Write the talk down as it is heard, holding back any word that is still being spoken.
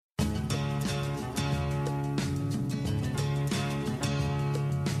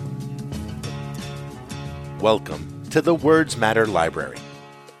Welcome to the Words Matter Library.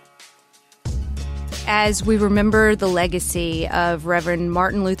 As we remember the legacy of Reverend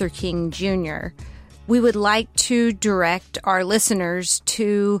Martin Luther King Jr., we would like to direct our listeners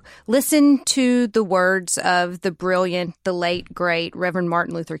to listen to the words of the brilliant, the late, great Reverend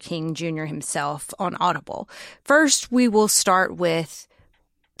Martin Luther King Jr. himself on Audible. First, we will start with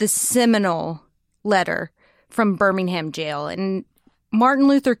the seminal letter from Birmingham jail. And Martin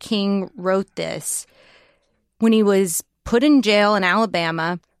Luther King wrote this when he was put in jail in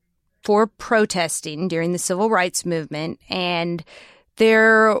Alabama for protesting during the Civil Rights Movement. And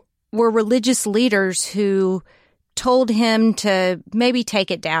there were religious leaders who told him to maybe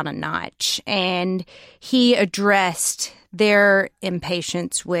take it down a notch. And he addressed their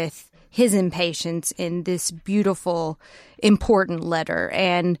impatience with his impatience in this beautiful, important letter.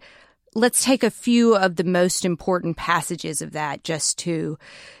 And let's take a few of the most important passages of that just to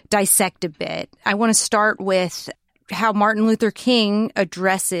dissect a bit. I want to start with how Martin Luther King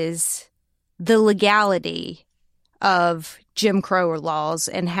addresses the legality of Jim Crow laws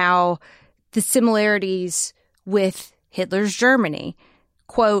and how the similarities with Hitler's Germany.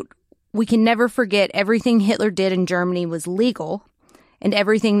 Quote, "We can never forget everything Hitler did in Germany was legal, and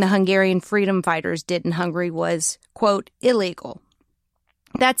everything the Hungarian freedom fighters did in Hungary was, quote, illegal."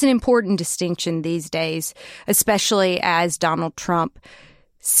 That's an important distinction these days, especially as Donald Trump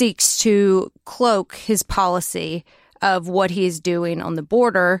seeks to cloak his policy of what he is doing on the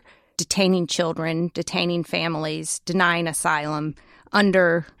border, detaining children, detaining families, denying asylum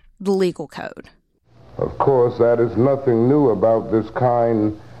under the legal code. Of course, that is nothing new about this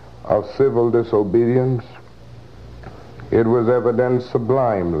kind of civil disobedience. It was evidenced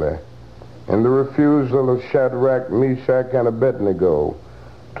sublimely in the refusal of Shadrach, Meshach, and Abednego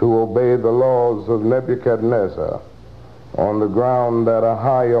to obey the laws of Nebuchadnezzar on the ground that a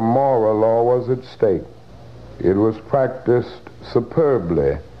higher moral law was at stake. It was practiced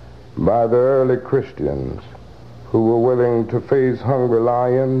superbly by the early Christians who were willing to face hungry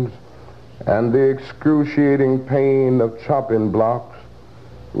lions and the excruciating pain of chopping blocks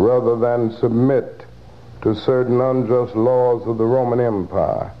rather than submit to certain unjust laws of the Roman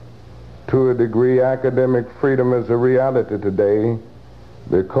Empire. To a degree, academic freedom is a reality today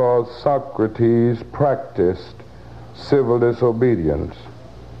because Socrates practiced civil disobedience.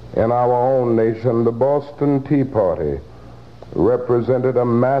 In our own nation, the Boston Tea Party represented a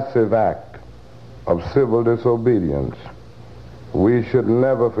massive act of civil disobedience. We should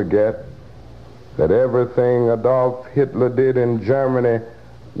never forget that everything Adolf Hitler did in Germany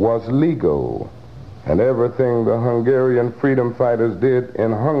was legal, and everything the Hungarian freedom fighters did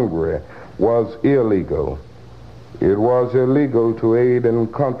in Hungary was illegal. It was illegal to aid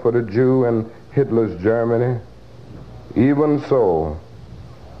and comfort a Jew in Hitler's Germany. Even so,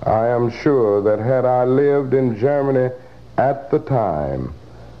 I am sure that had I lived in Germany at the time,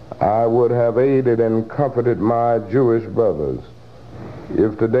 I would have aided and comforted my Jewish brothers.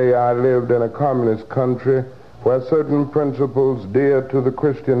 If today I lived in a communist country where certain principles dear to the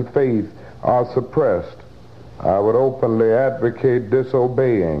Christian faith are suppressed, I would openly advocate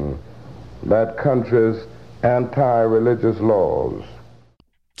disobeying that country's anti-religious laws.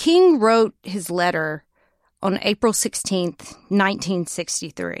 King wrote his letter on April 16th,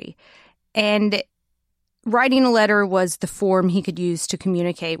 1963, and writing a letter was the form he could use to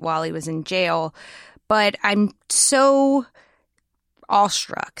communicate while he was in jail. But I'm so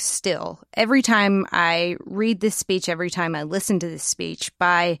awestruck still every time I read this speech, every time I listen to this speech,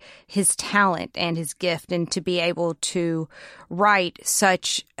 by his talent and his gift, and to be able to write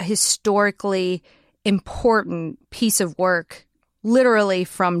such a historically important piece of work literally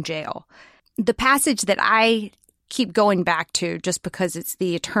from jail. The passage that I keep going back to, just because it's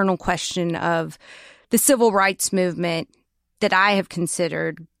the eternal question of the civil rights movement that I have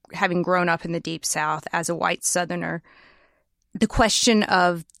considered, having grown up in the Deep South as a white Southerner, the question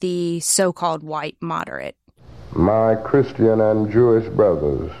of the so-called white moderate. My Christian and Jewish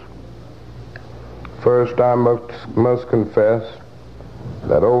brothers, first I must confess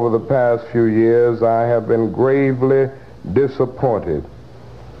that over the past few years I have been gravely disappointed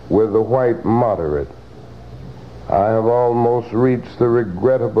with the white moderate. I have almost reached the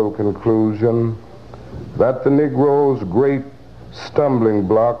regrettable conclusion that the Negro's great stumbling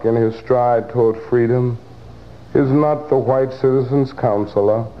block in his stride toward freedom is not the white citizens'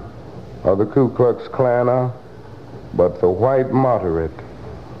 counselor or the Ku Klux Klaner, but the white moderate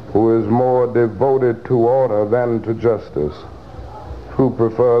who is more devoted to order than to justice, who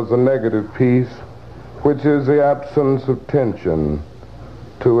prefers a negative peace, which is the absence of tension,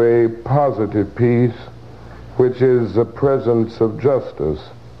 to a positive peace, which is the presence of justice,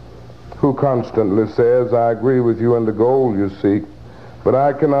 who constantly says, I agree with you in the goal you seek, but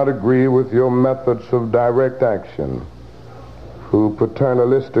I cannot agree with your methods of direct action, who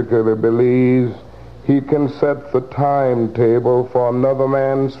paternalistically believes he can set the timetable for another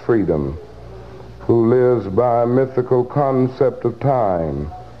man's freedom, who lives by a mythical concept of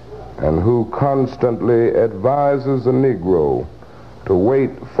time, and who constantly advises the Negro to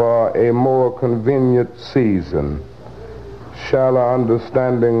wait for a more convenient season. Shallow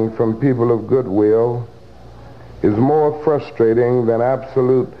understanding from people of goodwill is more frustrating than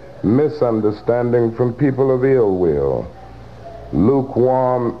absolute misunderstanding from people of ill will.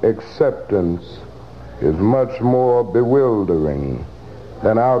 Lukewarm acceptance is much more bewildering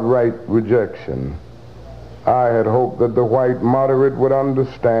than outright rejection. I had hoped that the white moderate would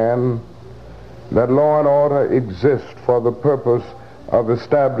understand that law and order exist for the purpose of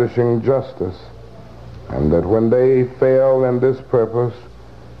establishing justice, and that when they fail in this purpose,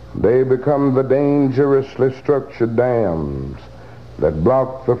 they become the dangerously structured dams that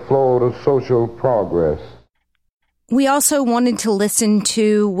block the flow to social progress. We also wanted to listen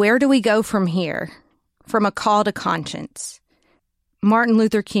to Where Do We Go From Here? From A Call to Conscience, Martin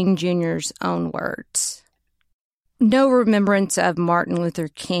Luther King Jr.'s own words. No remembrance of Martin Luther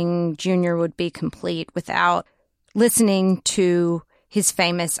King Jr. would be complete without listening to his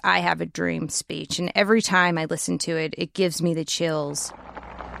famous I Have a Dream speech. And every time I listen to it, it gives me the chills.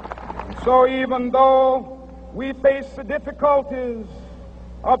 So even though we face the difficulties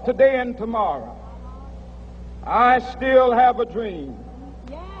of today and tomorrow, I still have a dream.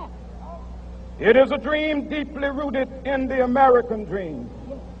 It is a dream deeply rooted in the American dream.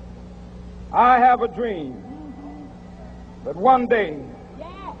 I have a dream that one day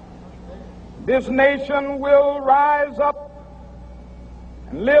this nation will rise up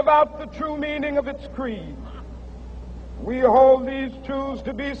and live out the true meaning of its creed. We hold these truths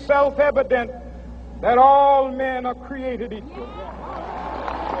to be self-evident, that all men are created equal.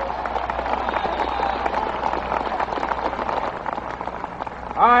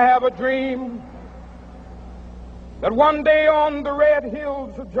 I have a dream that one day on the red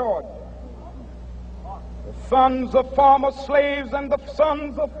hills of Georgia, the sons of former slaves and the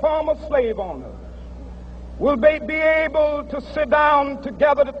sons of former slave owners will be able to sit down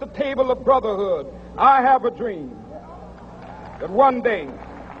together at the table of brotherhood. I have a dream that one day,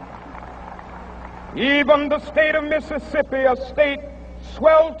 even the state of Mississippi, a state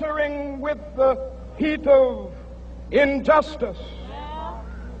sweltering with the heat of injustice,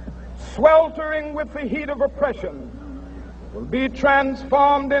 sweltering with the heat of oppression, will be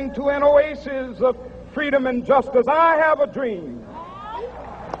transformed into an oasis of freedom and justice. I have a dream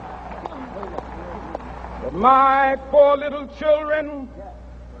that my 4 little children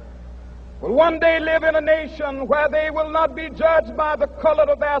will one day live in a nation where they will not be judged by the color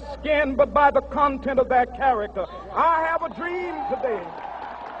of their skin, but by the content of their character. I have a dream today.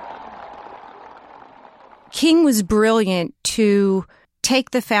 King was brilliant to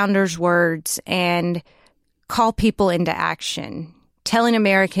take the founders' words and call people into action, telling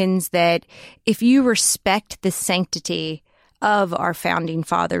Americans that if you respect the sanctity of our founding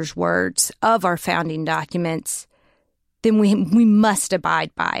fathers' words, of our founding documents, then we must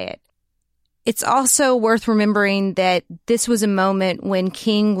abide by it. It's also worth remembering that this was a moment when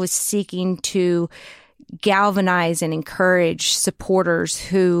King was seeking to galvanize and encourage supporters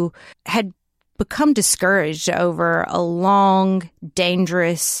who had become discouraged over a long,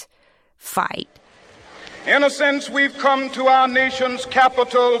 dangerous fight. In a sense, we've come to our nation's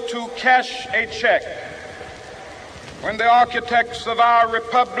capital to cash a check. When the architects of our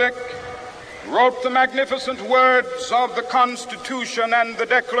republic wrote the magnificent words of the Constitution and the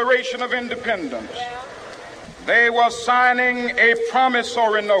Declaration of Independence, they were signing a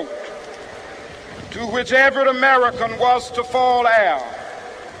promissory note to which every American was to fall heir.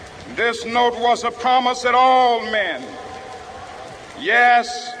 This note was a promise that all men,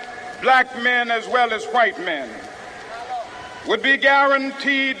 yes, black men as well as white men, would be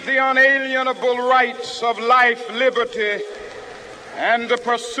guaranteed the unalienable rights of life, liberty, and the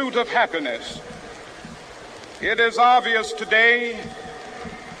pursuit of happiness. It is obvious today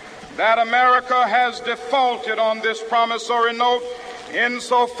that America has defaulted on this promissory note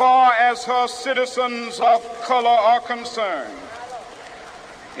insofar as her citizens of color are concerned.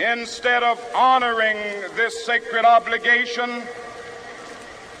 Instead of honoring this sacred obligation,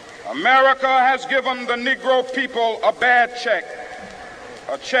 America has given the Negro people a bad check,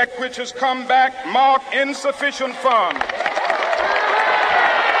 a check which has come back marked insufficient funds.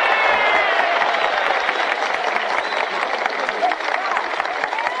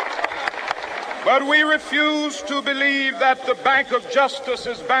 But we refuse to believe that the Bank of Justice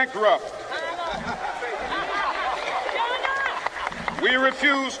is bankrupt. We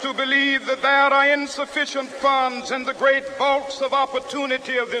refuse to believe that there are insufficient funds in the great vaults of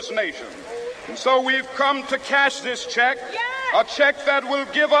opportunity of this nation. And so we've come to cash this check, a check that will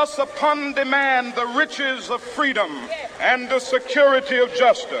give us upon demand the riches of freedom and the security of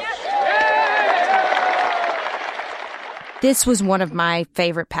justice. This was one of my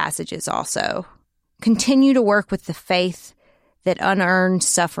favorite passages also. Continue to work with the faith that unearned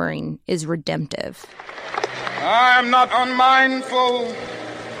suffering is redemptive. I am not unmindful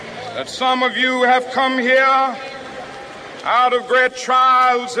that some of you have come here out of great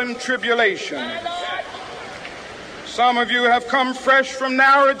trials and tribulations. Some of you have come fresh from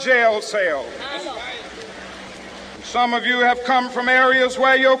narrow jail cells. Some of you have come from areas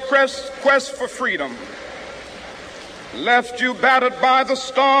where your quest for freedom left you battered by the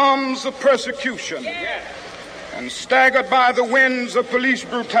storms of persecution and staggered by the winds of police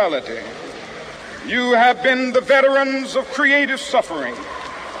brutality. You have been the veterans of creative suffering.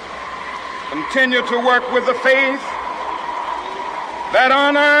 Continue to work with the faith that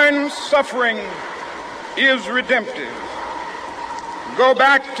unearned suffering is redemptive. Go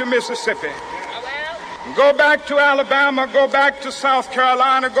back to Mississippi. Go back to Alabama, go back to South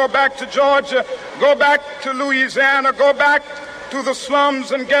Carolina, go back to Georgia, go back to Louisiana, go back to the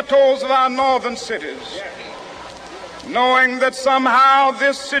slums and ghettos of our northern cities, knowing that somehow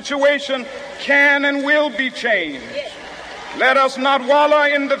this situation can and will be changed. Let us not wallow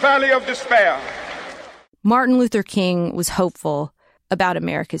in the valley of despair. Martin Luther King was hopeful about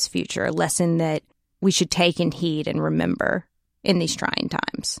America's future, a lesson that we should take and heed and remember in these trying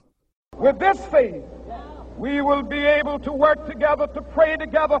times. With this faith, we will be able to work together, to pray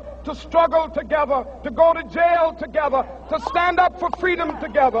together, to struggle together, to go to jail together, to stand up for freedom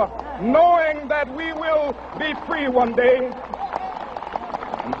together, knowing that we will be free one day.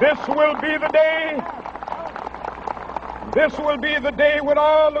 This will be the day. This will be the day when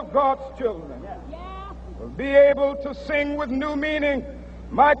all of God's children will be able to sing with new meaning,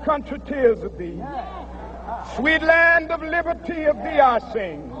 "My country, tears of thee. Sweet land of liberty, of thee I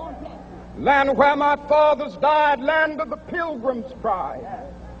sing. Land where my fathers died, land of the pilgrim's pride.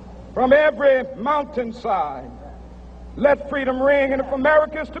 From every mountainside, let freedom ring. And if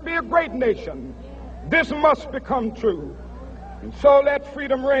America is to be a great nation, this must become true. And so let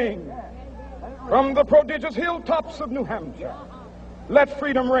freedom ring. From the prodigious hilltops of New Hampshire, let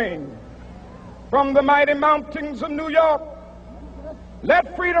freedom ring. From the mighty mountains of New York,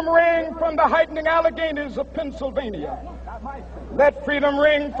 let freedom ring. From the heightening Alleghanies of Pennsylvania, let freedom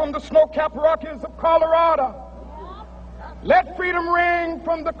ring. From the snow-capped Rockies of Colorado, let freedom ring.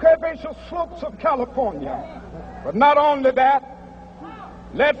 From the curvaceous slopes of California. But not only that,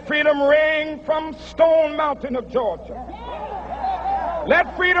 let freedom ring from Stone Mountain of Georgia.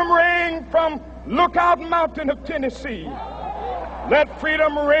 Let freedom ring from Lookout Mountain of Tennessee. Let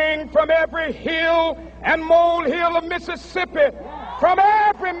freedom ring from every hill and molehill of Mississippi, from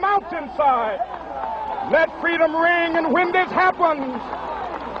every mountainside. Let freedom ring. And when this happens,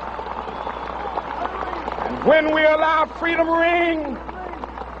 and when we allow freedom ring,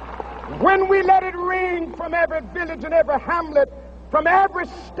 when we let it ring from every village and every hamlet, from every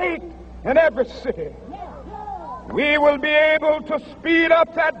state and every city, we will be able to speed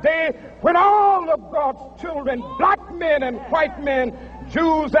up that day when all of God's children, black men and white men,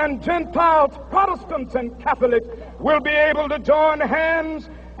 Jews and Gentiles, Protestants and Catholics, will be able to join hands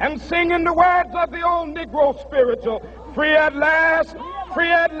and sing in the words of the old Negro spiritual, "Free at last,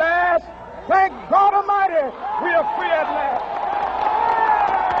 free at last. Thank God Almighty, we are free at last."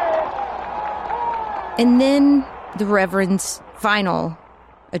 And then the Reverend's final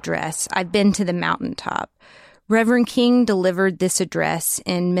address, "I've been to the mountaintop." Reverend King delivered this address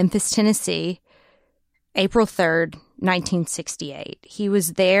in Memphis, Tennessee, April 3rd, 1968. He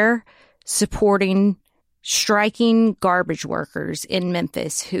was there supporting striking garbage workers in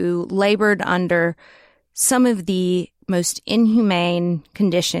Memphis who labored under some of the most inhumane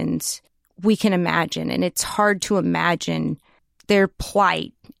conditions we can imagine. And it's hard to imagine their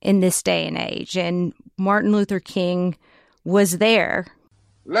plight in this day and age. And Martin Luther King was there.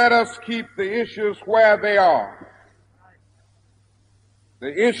 Let us keep the issues where they are.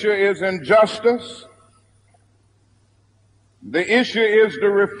 The issue is injustice. The issue is the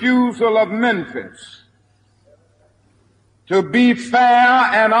refusal of Memphis to be fair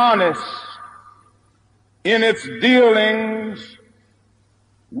and honest in its dealings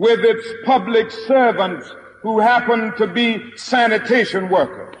with its public servants who happen to be sanitation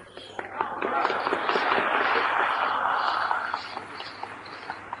workers.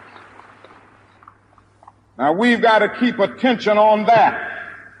 Now, we've got to keep attention on that.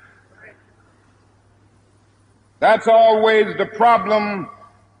 That's always the problem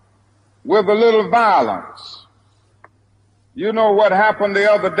with a little violence. You know what happened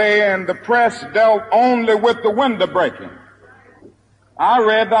the other day, and the press dealt only with the window breaking. I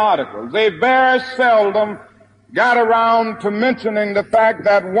read the articles. They very seldom got around to mentioning the fact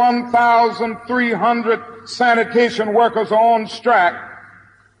that 1,300 sanitation workers are on strike,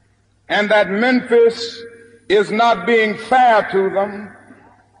 and that Memphis is not being fair to them,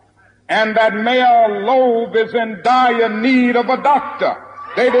 and that Mayor Loeb is in dire need of a doctor.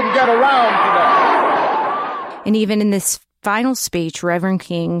 They didn't get around to that. And even in this final speech, Reverend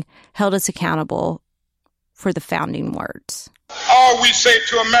King held us accountable for the founding words. All we say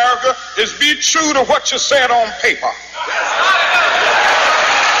to America is be true to what you said on paper.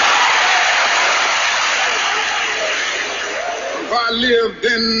 If I lived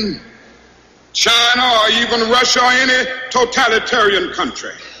in China or even Russia or any totalitarian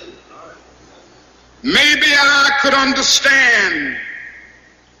country, maybe I could understand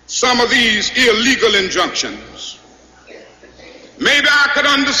some of these illegal injunctions. Maybe I could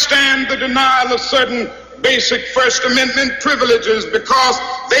understand the denial of certain basic First Amendment privileges because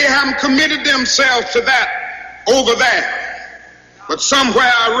they haven't committed themselves to that over there. But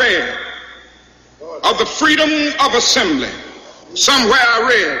somewhere I read of the freedom of assembly. Somewhere I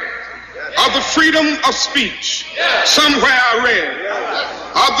read of the freedom of speech. Somewhere I read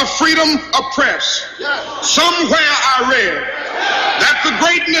of the freedom of press. Somewhere I read that the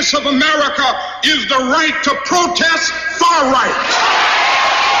greatness of America is the right to protest far right.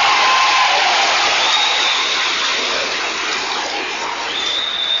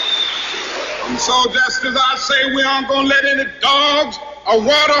 And so just as I say we aren't going to let any dogs or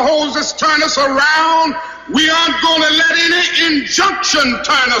water hoses turn us around, we aren't going to let any injunction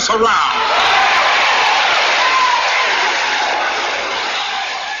turn us around.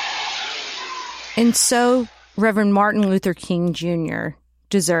 And so Reverend Martin Luther King Jr.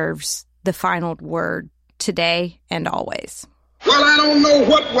 deserves the final word today and always. Well, I don't know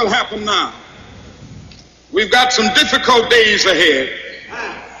what will happen now. We've got some difficult days ahead.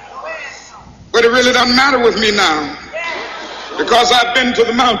 But it really doesn't matter with me now because I've been to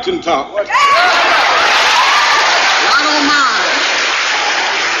the mountaintop. I don't mind.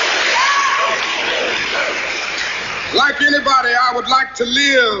 Like anybody, I would like to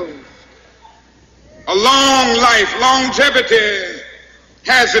live a long life. Longevity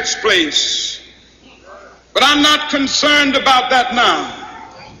has its place. But I'm not concerned about that now.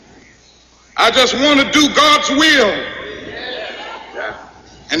 I just want to do God's will.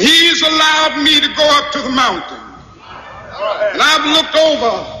 And He's allowed me to go up to the mountain. And I've looked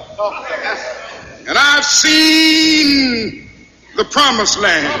over and I've seen the promised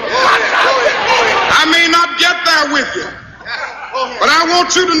land. I may not get there with you, but I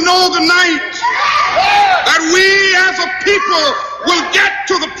want you to know tonight that we as a people will get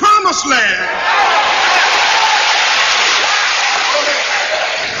to the promised land.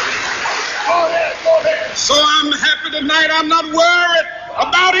 So I'm happy tonight. I'm not worried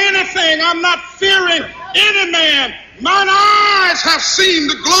about anything. I'm not fearing any man. Mine eyes have seen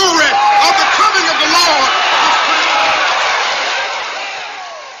the glory of the coming of the Lord.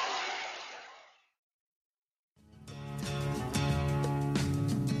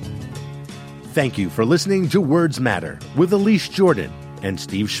 Thank you for listening to Words Matter with Elise Jordan and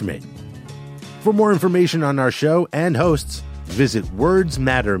Steve Schmidt. For more information on our show and hosts, visit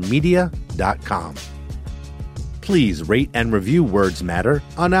wordsmattermedia.com. Please rate and review Words Matter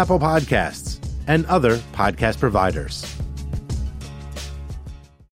on Apple Podcasts and other podcast providers.